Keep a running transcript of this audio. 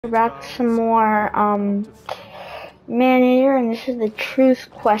Back some more Maneater, and this is the Truth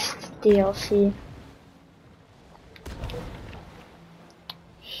Quest DLC.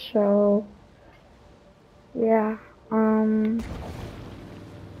 So yeah,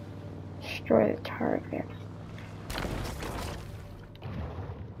 destroy the target.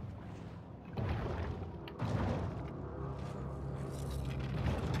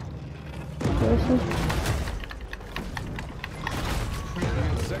 Listen.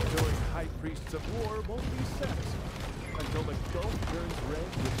 Sectoid high priests of war won't be satisfied until the gulf turns red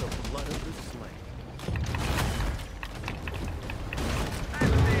with the blood of the slain.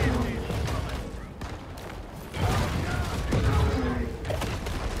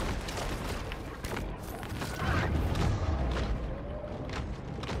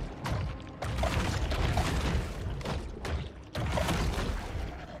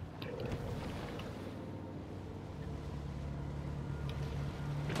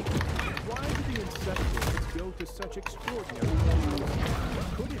 Go to such extraordinary levels.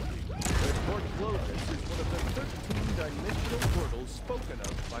 Could it be that Port Clovis is one of the 13-dimensional portals spoken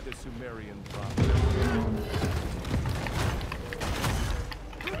of by the Sumerian prophet?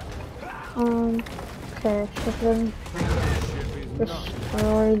 Okay, so then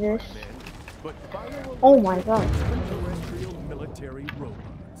destroy this. Oh my god. Terrestrial military robots.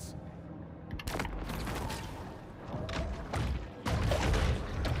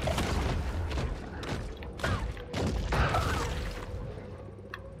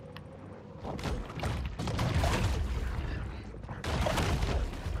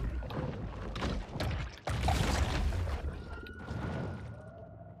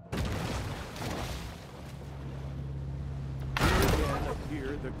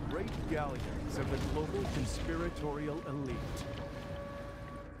 Here, the great galleons of the global conspiratorial elite.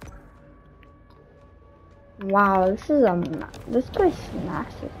 Wow, this place is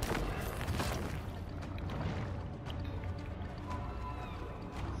massive.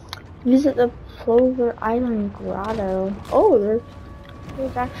 Visit the Plover Island Grotto. Oh,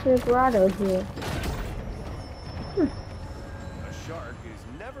 there's actually a grotto here. A shark is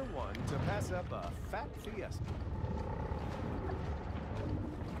never one to pass up a fat fiesta.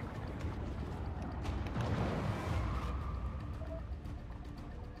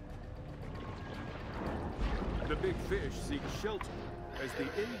 The big fish seek shelter as the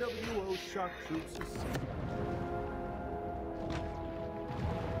NWO shark troops ascend.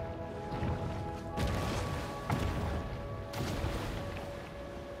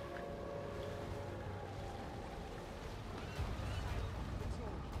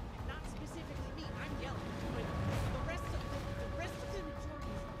 Not specifically me, I'm yelling, but the rest of the majority is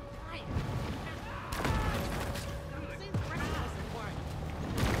quiet. I'm saying the rest of us are quiet.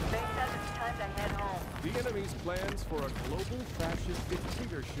 Base says it's time to head home. The enemy's plans for a global fascist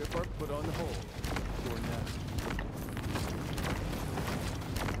dictatorship are put on hold for now.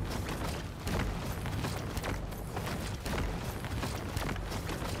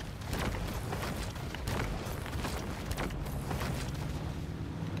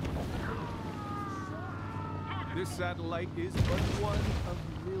 This satellite is but one of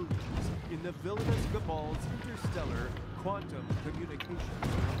millions in the villainous cabal's interstellar quantum communications.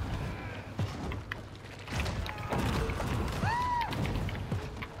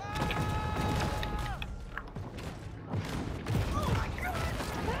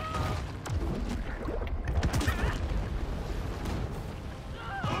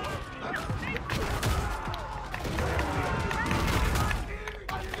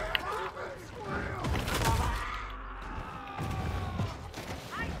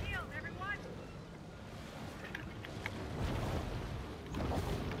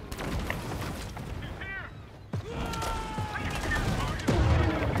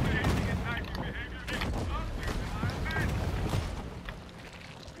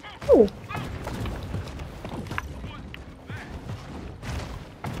 Oh.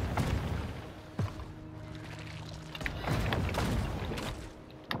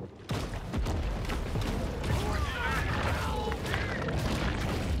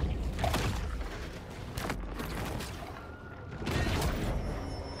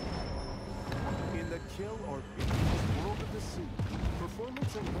 In the kill or be world of the sea,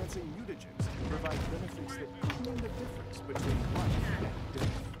 performance-enhancing mutagens provide benefits that could mean the difference between life and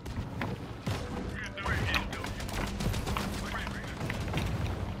death.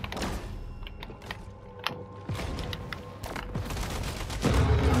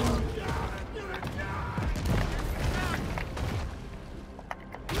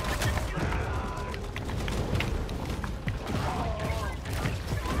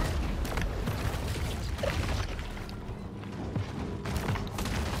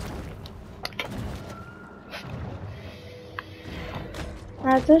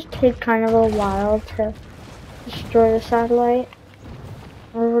 That does take kind of a while to destroy the satellite.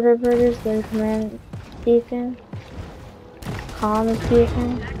 Or whatever it is, the command beacon. Comms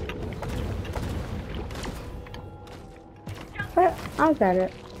beacon. But I'll get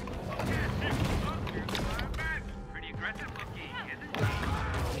it.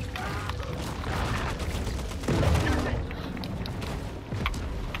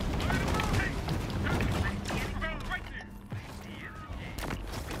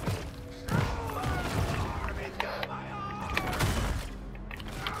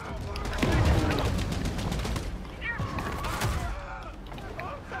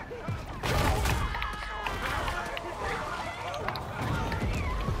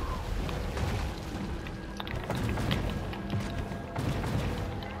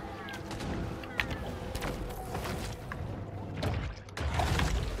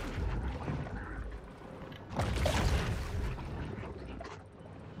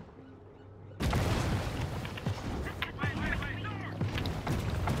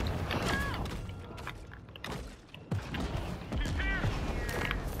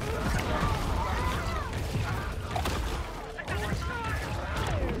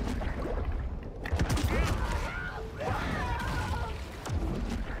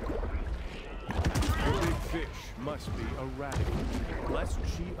 Must be eradicated, lest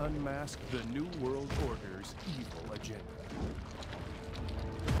she unmask the New World Order's evil agenda.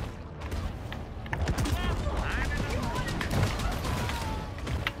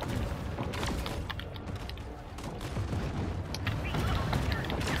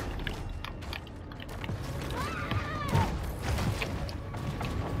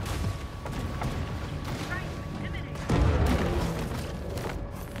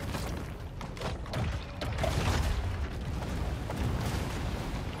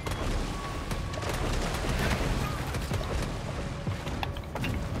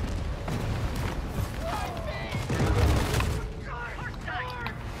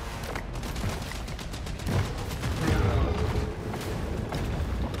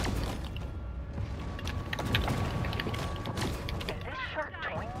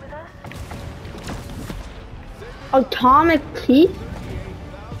 Atomic teeth?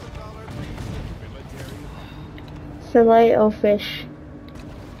 Filet o fish.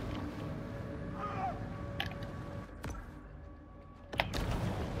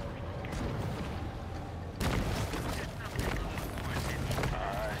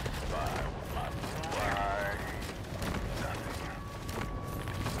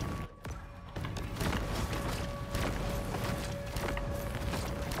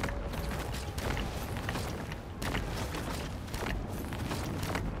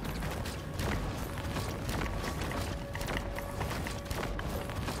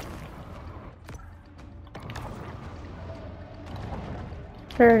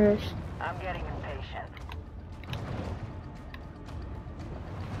 There it is. I'm getting impatient.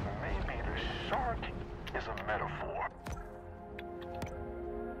 Maybe the shark is a metaphor.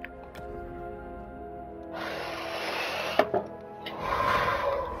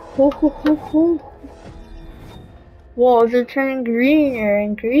 Walls are turning greener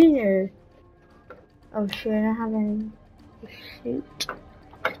and greener. Oh shit, I don't have any shoot.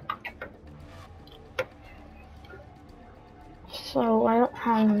 So I don't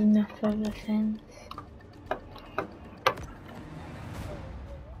have enough of the things.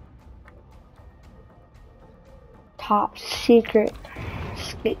 Top secret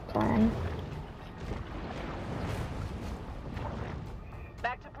escape plan.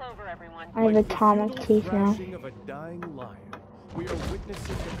 Back to Clover, everyone. I have atomic teeth now. Of a dying lion, we are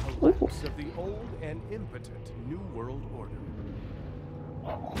witnessing the collapse of the old and impotent New World Order.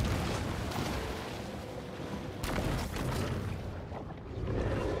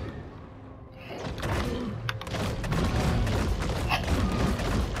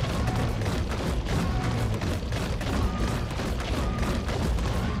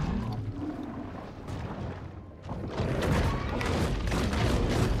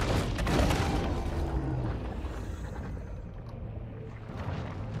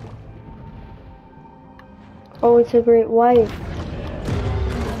 Oh, it's a great white.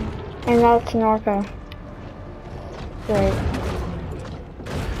 And that's an orca. Great.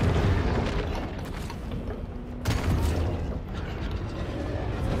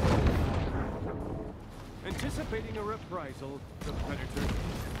 Anticipating a reprisal, the Predator.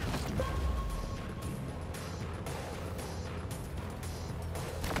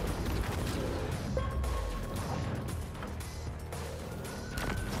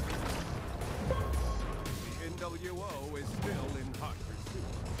 The NWO is still in hot pursuit.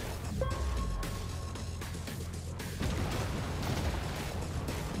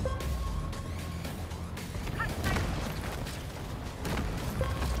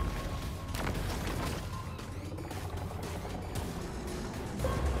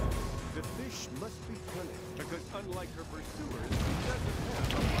 fish must be punished because, unlike her pursuers, she doesn't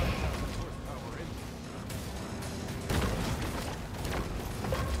have a 5,000 horsepower engine.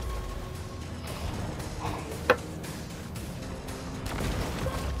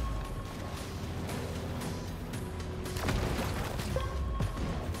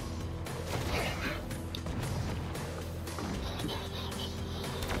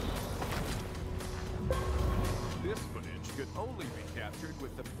 This footage could only be captured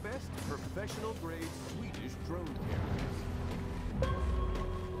with the best professional-grade Swedish drone cameras.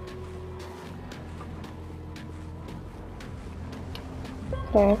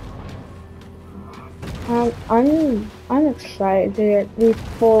 Okay. I'm excited to get the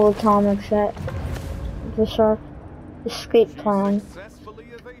full atomic set. The shark escape plan. She successfully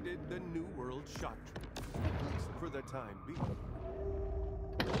evaded the New World shock troops, at least for the time being.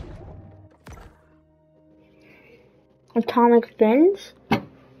 Atomic fins?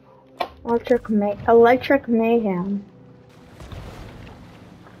 Electric mayhem.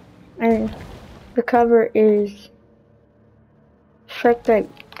 And the cover is Shrek that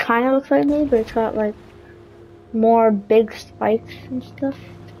kind of looks like me, but it's got like more big spikes and stuff.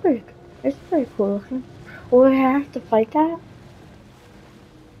 It's pretty cool looking. Will we have to fight that?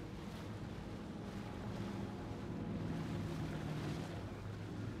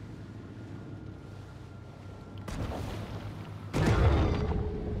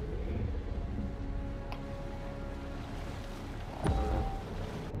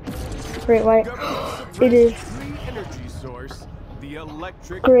 Great white. It is Free energy source, the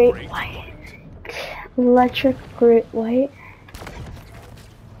electric great white. Electric great white.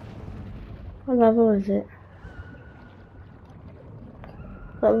 What level is it?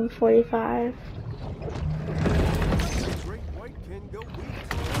 Level 45. Great white can go weak.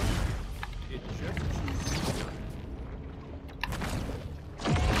 It just chooses.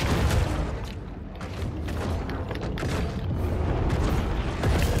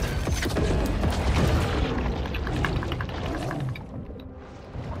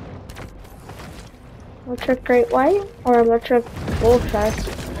 Electric great white or electric bull shark?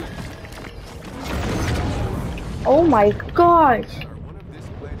 Oh my gosh! One of this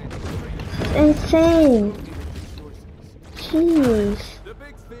planet's great Insane! energy sources. Jeez. The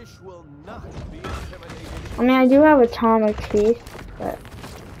big fish will not be intimidated. I mean, I do have atomic teeth, but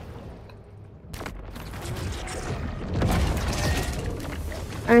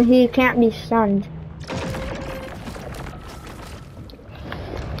and he can't be stunned.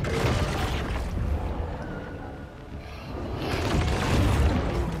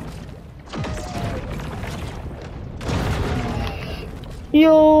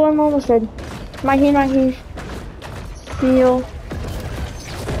 Yo, I'm almost dead. Mikey. Seal.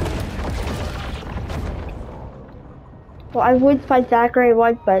 Well, I would fight that great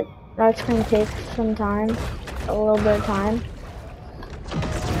white, but that's gonna take some time. A little bit of time.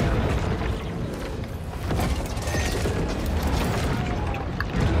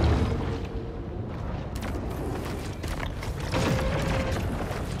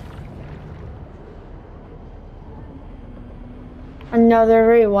 Another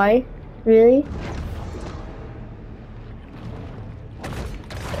great white? Really?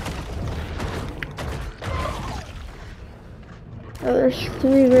 Oh, there's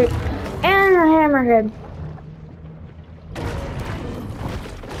 3 great and a hammerhead.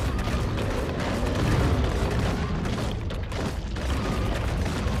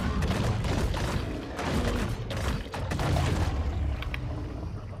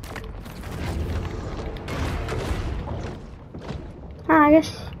 I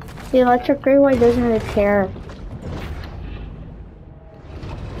guess the electric great white doesn't really care.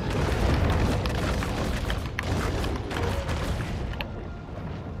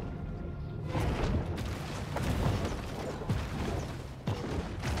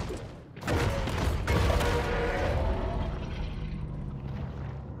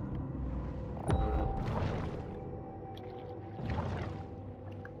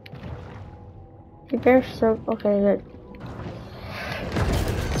 They're so okay, good.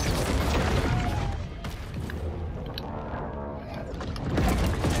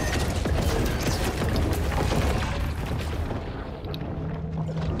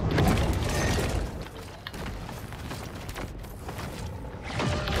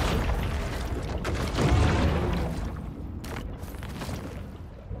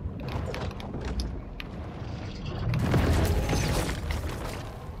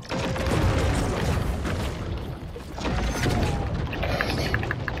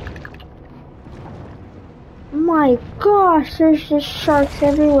 My gosh, there's just sharks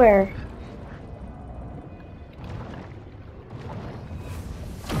everywhere.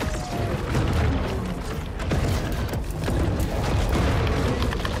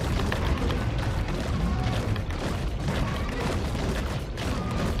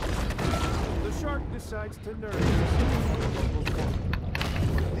 to nurses on the local farm.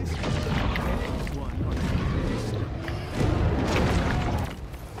 This is one on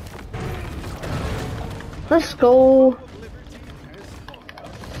the Let's go.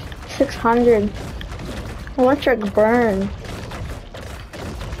 600. Electric burn.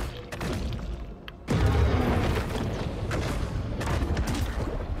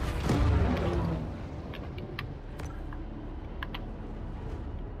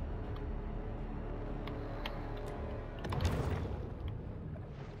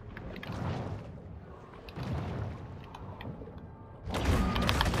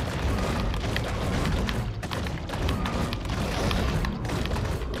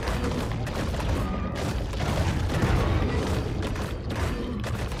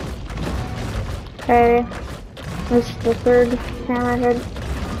 Okay, this is the third hammerhead.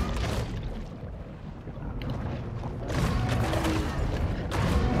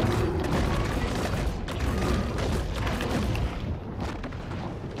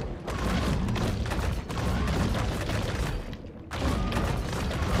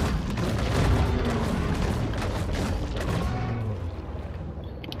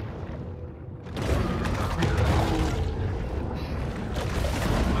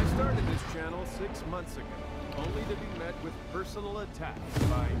 I started this channel 6 months ago, only to be met with personal attacks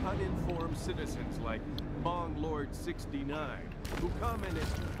by uninformed citizens like Bong Lord 69, who commented,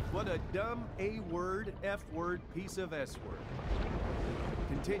 "What a dumb A-word, F-word, piece of S-word."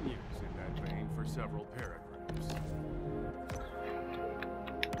 Continues in that vein for several paragraphs.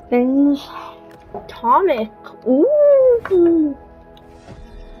 Things. Atomic. Ooh.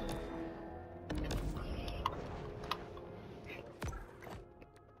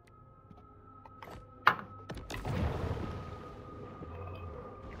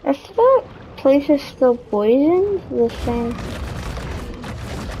 Is that place is still poisoned? The same.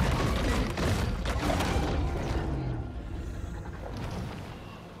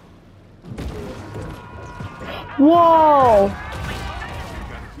 Whoa!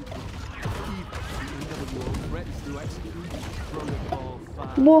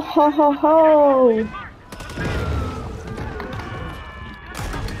 Whoa ho ho ho!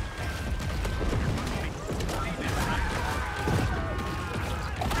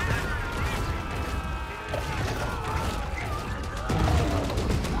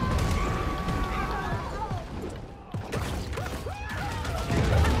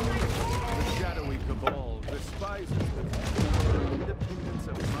 Independence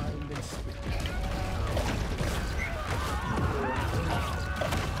of mind and spirit.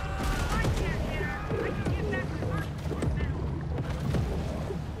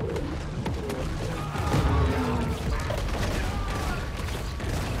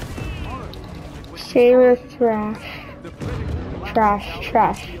 Sailor trash. Trash.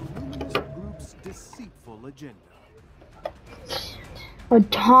 The Illuminous group's deceitful agenda.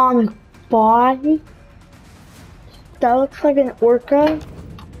 Atomic body? That looks like an orca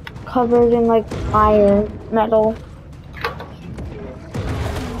covered in like iron, metal.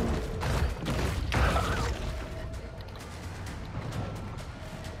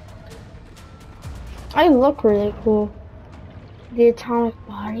 I look really cool. The atomic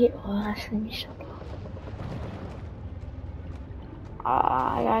body, oh that's gonna be so cool.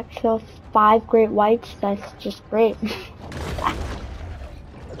 I got killed 5 great whites, that's just great.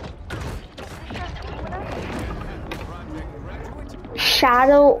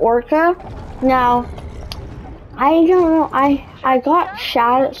 Shadow orca? Now, I don't know, I got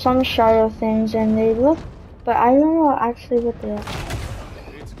some shadow things and they look, but I don't know actually what they are.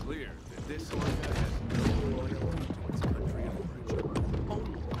 It's clear that this orca has no loyalty to its country of origin.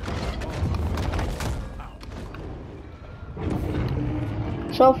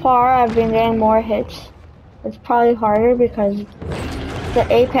 So far, I've been getting more hits. It's probably harder because the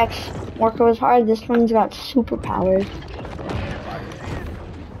Apex orca was hard. This one's got superpowers.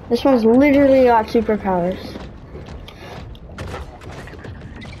 This one's literally got superpowers.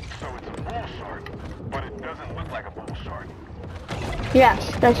 So it's a bull shark, but it doesn't look like a bull shark.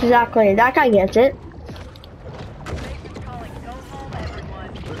 Yes, that's exactly it. That guy gets it. Calling go home,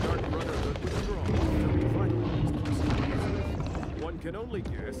 everyone. The Dark Brotherhood withdraw. One can only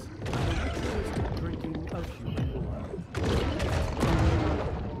guess the ritualistic drinking of human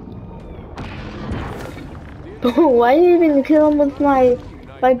blood. Why did you even kill him with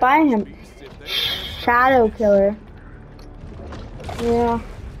by buying him? Shadow killer. Yeah.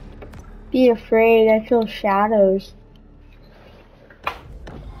 Be afraid, I feel shadows.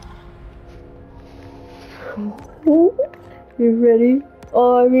 You ready?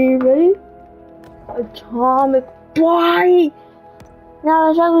 Are we ready? Atomic body!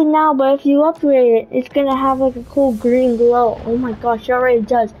 No, it's ugly now, but if you upgrade it, it's gonna have like a cool green glow. Oh my gosh, it already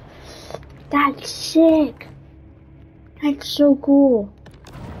does. That's sick. That's so cool.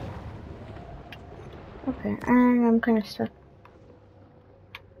 Okay, and I'm kind of stuck.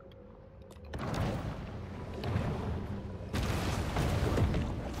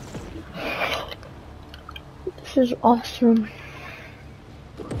 This is awesome.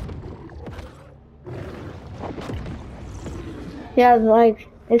 Yeah, like,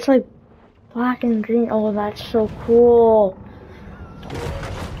 it's like black and green. Oh, that's so cool.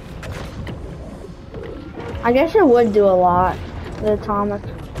 I guess it would do a lot, the atomic.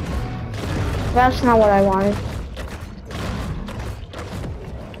 That's not what I wanted.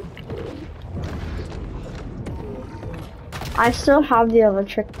 I still have the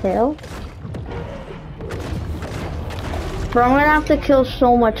electric tail. But I'm gonna have to kill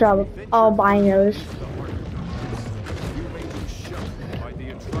so much albinos. You may be shocked by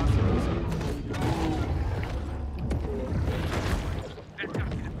the atrocities.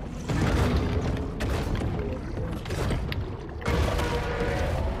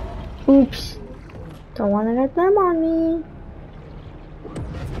 Oops. Don't want to get them on me.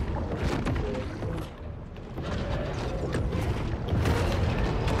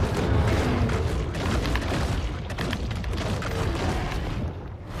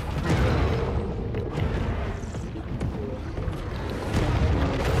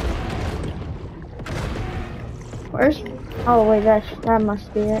 Where's... Oh wait, that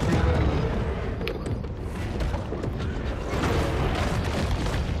must be it.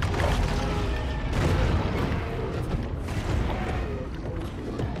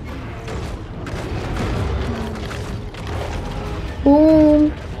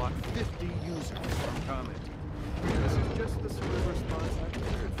 Boom. Block 50 users from commenting. This is just the sort of response I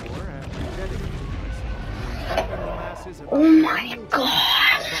prepared for after dedicating myself. The masses about Oh my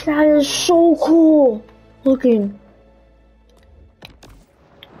gosh, that is so cool looking.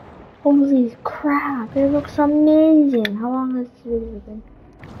 Holy crap, it looks amazing. How long has this video been?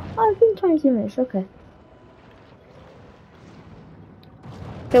 Oh, it's been 22 minutes, okay.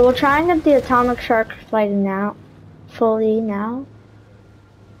 Okay, we'll try and get the atomic shark fighting now. Fully now.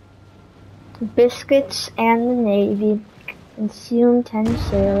 Biscuits and the Navy. Consume 10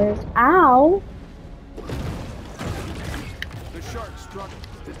 sailors. Ow! the shark struggles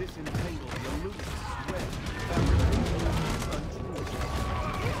to disentangle the elusive web fabricated by its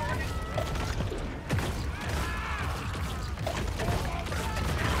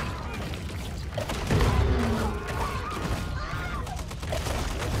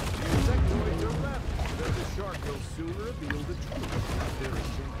insectoids are rapid, though the shark will soon reveal the truth of their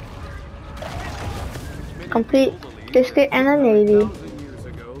intent. Many Complete people believe biscuit that and a Navy. 200,000 years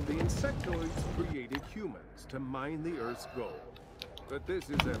ago, the insectoids created humans to mine the Earth's gold. But this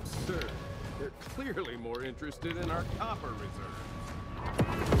is absurd. They're clearly more interested in our copper reserves.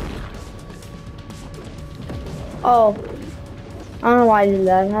 Oh. I don't know why I did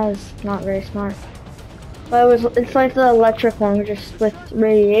that. That was not very smart. But it's like the electric one, just with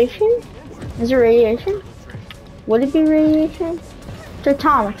radiation? Is it radiation? Would it be radiation? It's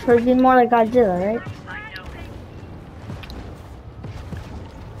atomic, so it'd be more like Godzilla, right?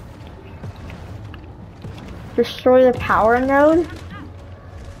 Destroy the power node?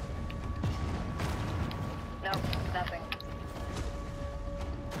 Nope, nothing.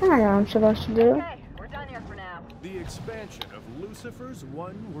 I don't know what I'm supposed to do. Okay, we're done here for now. The expansion of Lucifer's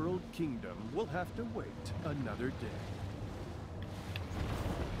one world kingdom will have to wait another day.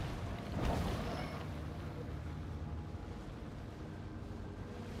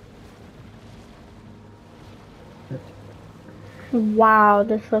 Wow,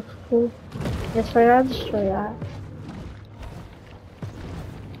 this looks cool. Yes, I gotta destroy that.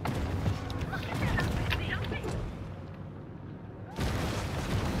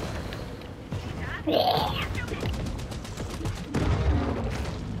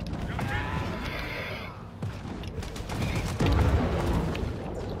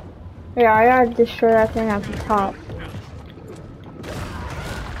 Yeah, I gotta destroy that thing at the top.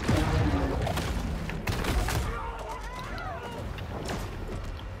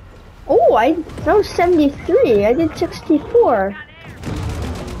 Oh, that was 73. I did 64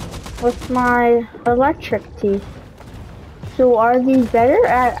 with my electric teeth. So are these better?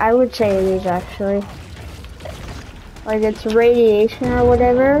 I would say it is actually. Like it's radiation or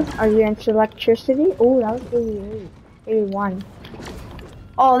whatever against electricity. Oh, that was 88. 81.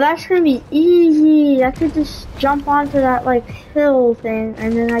 Oh, that's gonna be easy. I could just jump onto that like hill thing,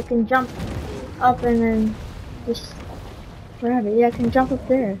 and then I can jump up and then just grab it. Yeah, I can jump up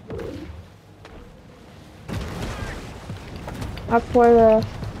there. up where the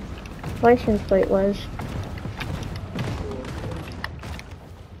license plate was.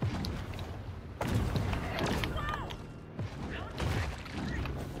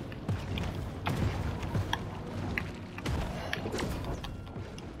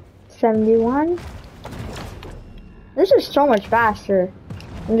 $71. This is so much faster.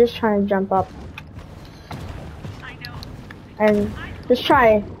 I'm just trying to jump up. And just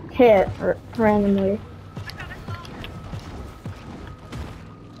try to hit randomly.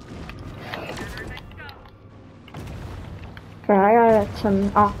 Okay, I got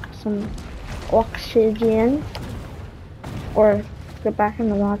some oxygen. Or get back in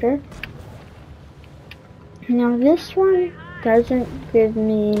the water. Now this one doesn't give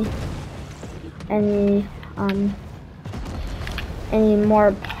me any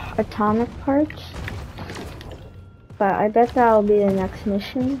more atomic parts. But I bet that'll be the next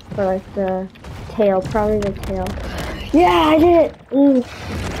mission for like the tail, probably the tail. Yeah, I did it! Ooh.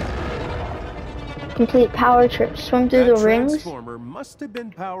 Complete power trip, swim through the rings. Transformer must have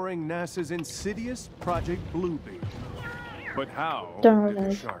been powering NASA's insidious Project Bluebeam. But how did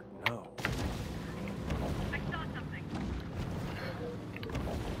the shark know?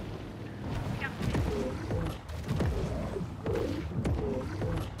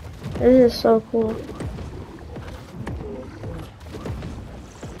 This is so cool.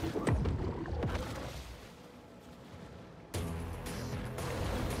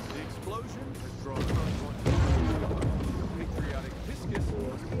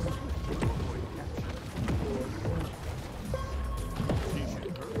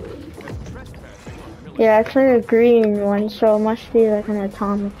 Yeah, it's like a green one, so it must be like an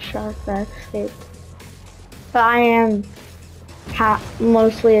atomic shark that escaped. But I am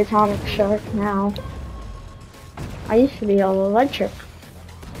mostly atomic shark now. I used to be all electric.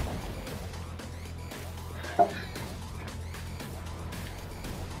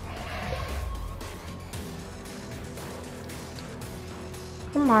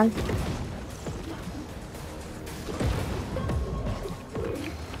 Come on.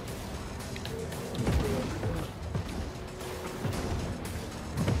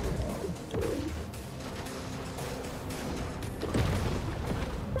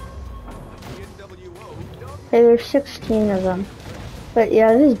 Okay, there's 16 of them. But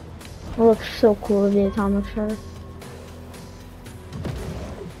yeah, this looks so cool, the atomic shark.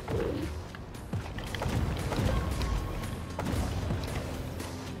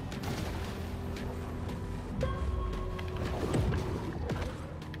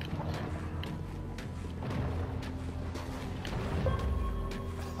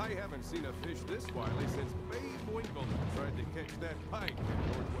 I haven't seen a fish this wily since Babe Winkleman tried to catch that pike in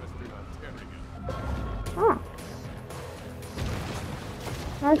northwestern Ontario. Huh.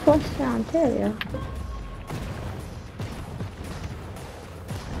 Northwestern Ontario.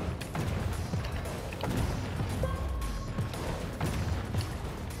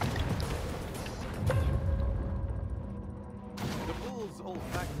 The bull's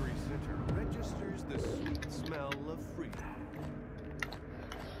olfactory center registers the sweet smell of freedom.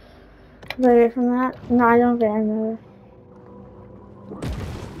 But from that, no, I don't get another.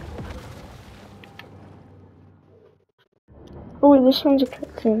 Oh, this one's a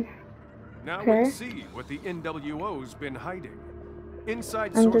cutscene. Now Okay. we see what the NWO's been hiding.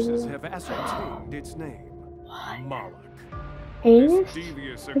 Inside sources have ascertained its name. Moloch. Anus? This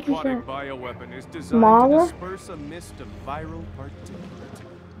devious What is aquatic that? bioweapon is designed Mala? to disperse a mist of viral particulates.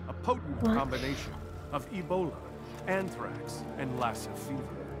 A potent What? combination of Ebola, anthrax, and Lassa fever.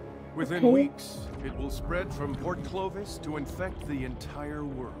 Within Okay. weeks, it will spread from Port Clovis to infect the entire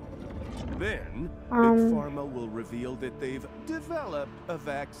world. Then, Big Pharma will reveal that they've developed a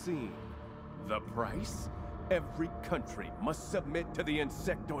vaccine. The price? Every country must submit to the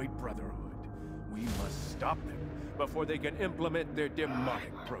Insectoid Brotherhood. We must stop them before they can implement their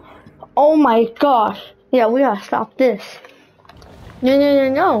demonic program. Oh my gosh. Yeah, we gotta stop this. No, no, no,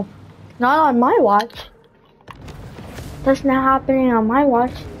 no. Not on my watch. That's not happening on my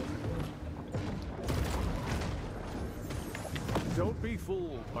watch. Don't be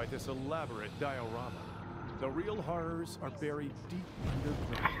fooled by this elaborate diorama. The real horrors are buried deep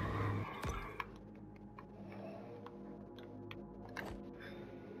underground.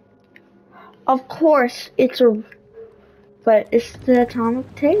 Of course, but it's the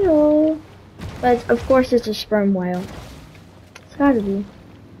atomic tail. But of course it's a sperm whale. It's gotta be.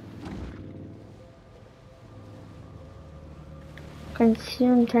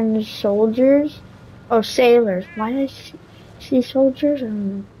 Consume 10 soldiers? Oh, sailors. Why did I see soldiers? I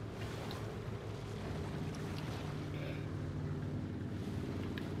don't know.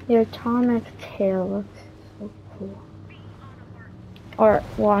 The atomic tail looks so cool. Or,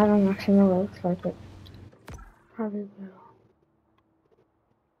 well, I don't actually know what it looks like, but probably will.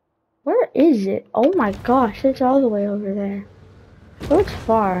 Where is it? Oh my gosh, it's all the way over there. It looks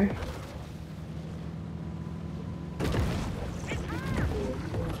far.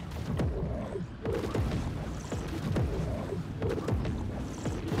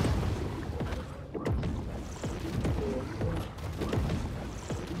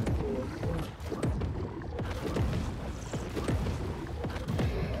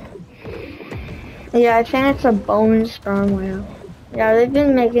 Yeah, I think it's a bone sperm whale. Yeah, they've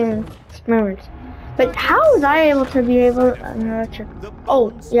been making sperms. But how was I able to be able an electric?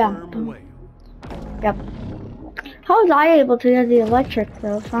 Oh, yeah. Yep. How was I able to get the electric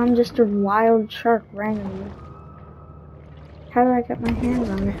though if I'm just a wild shark randomly? How did I get my hands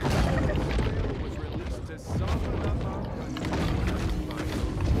on it?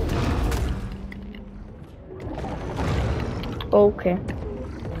 Okay.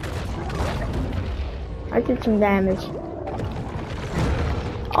 I did some damage.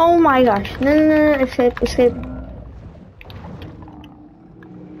 Oh my gosh. No, no, no, no. Escape, escape.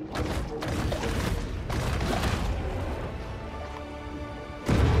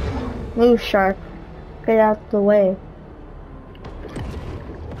 Move, shark. Get out the way.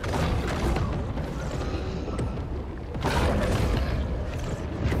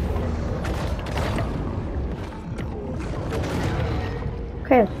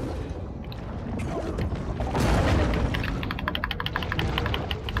 Okay.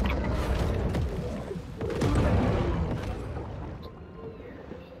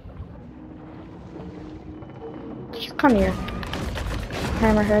 Just come here.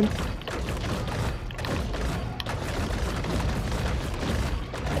 Hammerhead.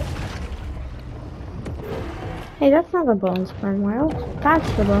 Hey, that's not the bone sperm whale. That's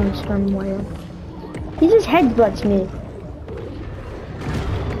the bone sperm whale. He just headbutts me.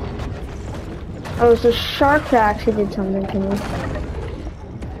 Oh, it was the shark that actually did something to me.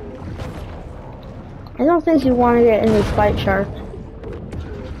 I don't think you want to get in this fight, shark.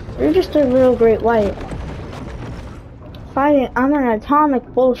 You're just a little great white. Fighting, I'm an atomic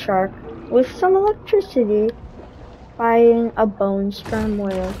bull shark with some electricity fighting a bone sperm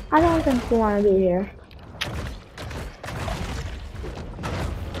whale. I don't think you want to be here.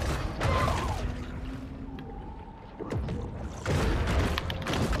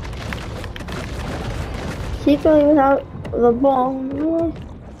 Secretly without the bone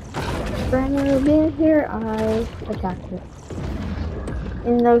sperm whale being here, I attacked it.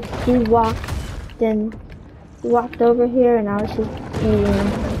 Even though he walked over here and I was just eating him.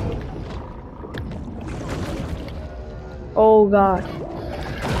 Oh gosh.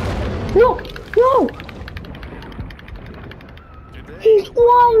 No! No! He's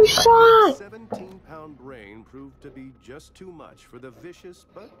one shot! 17-pound brain proved to be just too much for the vicious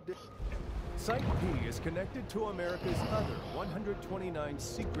but... Site P is connected to America's other 129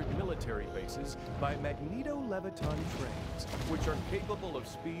 secret military bases by magneto-leviton trains, which are capable of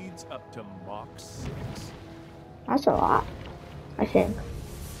speeds up to Mach 6. That's a lot, I think.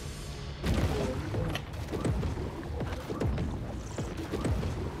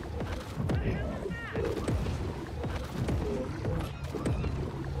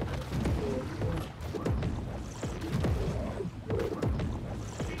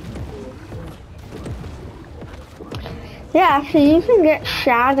 Yeah, actually, you can get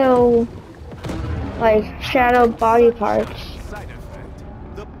shadow body parts. Side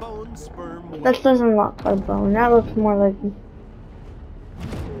effect, the bone sperm This doesn't look like bone. That looks more like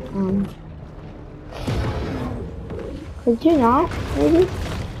Could you not? Maybe.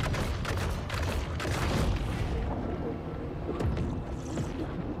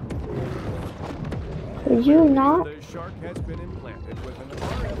 Could you not? The shark has been implanted with an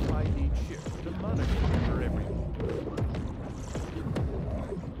RFID chip to monitor her every move.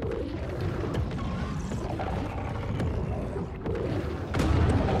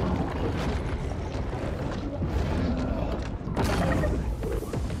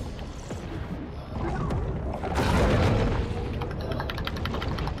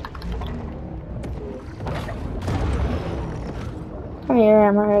 Come here,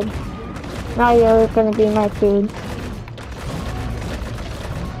 Hammerhead. Now you're gonna be my food.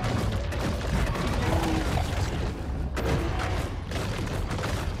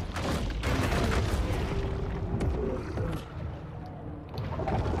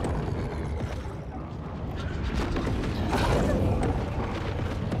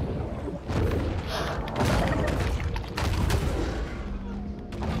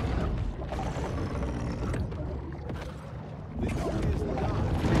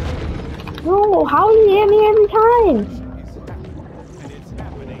 No, how do you hit me every time?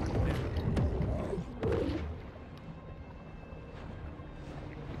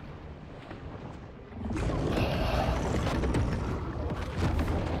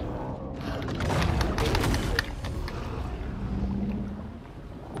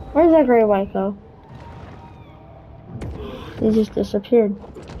 Where's that gray white go? He just disappeared.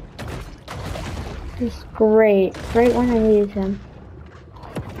 He's great. Right when I needed him.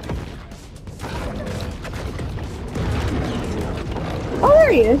 Oh,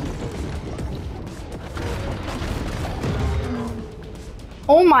 there he is.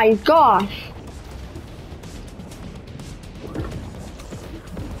 Oh my gosh.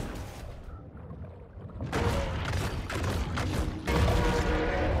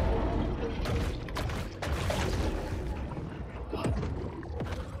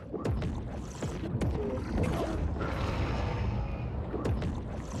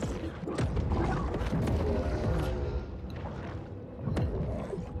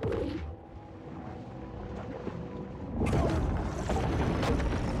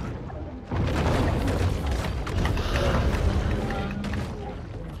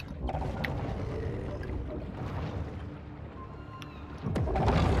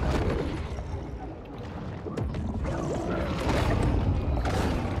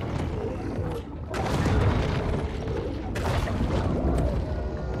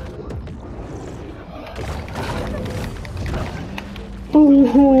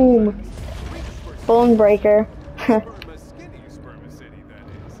 Boom! Bone breaker. Spermacity, that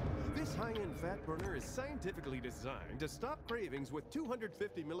is. This high-end fat burner is scientifically designed to stop cravings with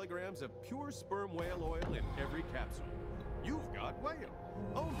 250 milligrams of pure sperm whale oil in every capsule. You've got whale,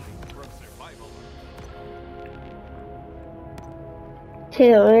 only from survival.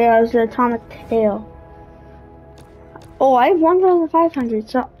 Tail, yeah, it's the atomic tail. Oh, I have 1,500.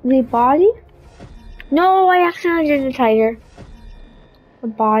 So the body? No, I accidentally did the tiger. The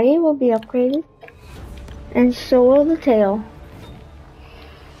body will be upgraded, and so will the tail.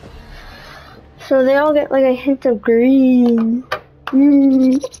 So they all get like a hint of green.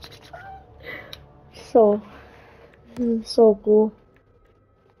 So cool.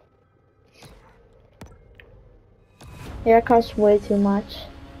 Yeah, it costs way too much.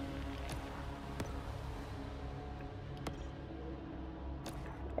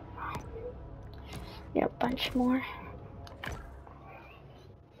 Yeah, a bunch more.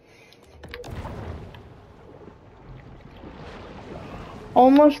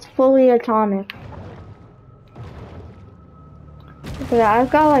 Almost fully atomic. Look at that,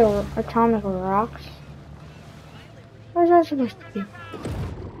 I've got like atomic rocks. What is that supposed to be?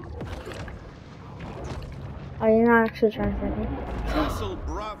 Oh, you're not actually trying to hit me. Vessel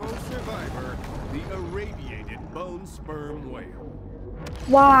Bravo Survivor, the irradiated bone sperm whale.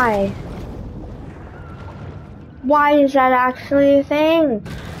 Why? Why is that actually a thing?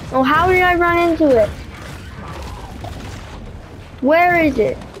 Oh, how did I run into it? Where is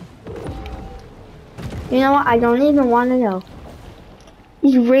it? You know what? I don't even want to know.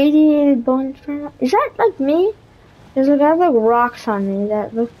 Irradiated bone sperm? Is that like me? There's like, I have like rocks on me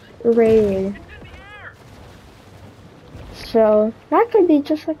that look irradiated. So that could be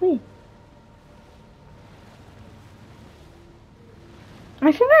just like me.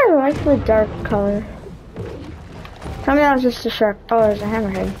 I think I like the dark color. Tell me that was just a shark. Oh, there's a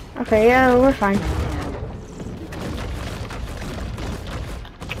hammerhead. Okay, yeah, we're fine.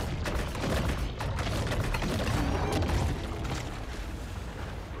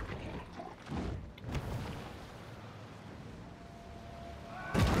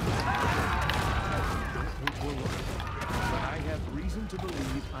 To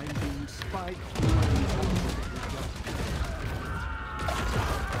believe I'm being spied.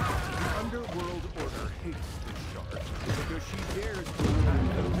 The Underworld Order hates the shark because she dares to attack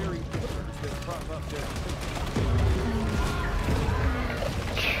the very pillars that prop up their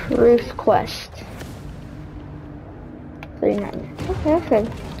Truth quest. 39. Okay, that's good.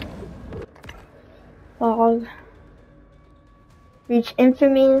 Log. Reach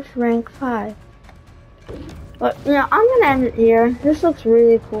infamy rank 5. But, you know, I'm gonna end it here. This looks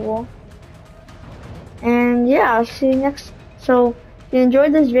really cool. And yeah, I'll see you next. So, if you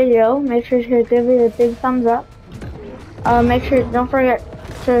enjoyed this video, make sure to give it a big thumbs up. Don't forget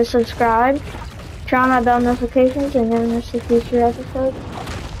to subscribe, turn on that bell notifications, and never miss a future episode.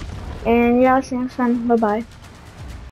 And yeah, I'll see you next time. Bye bye.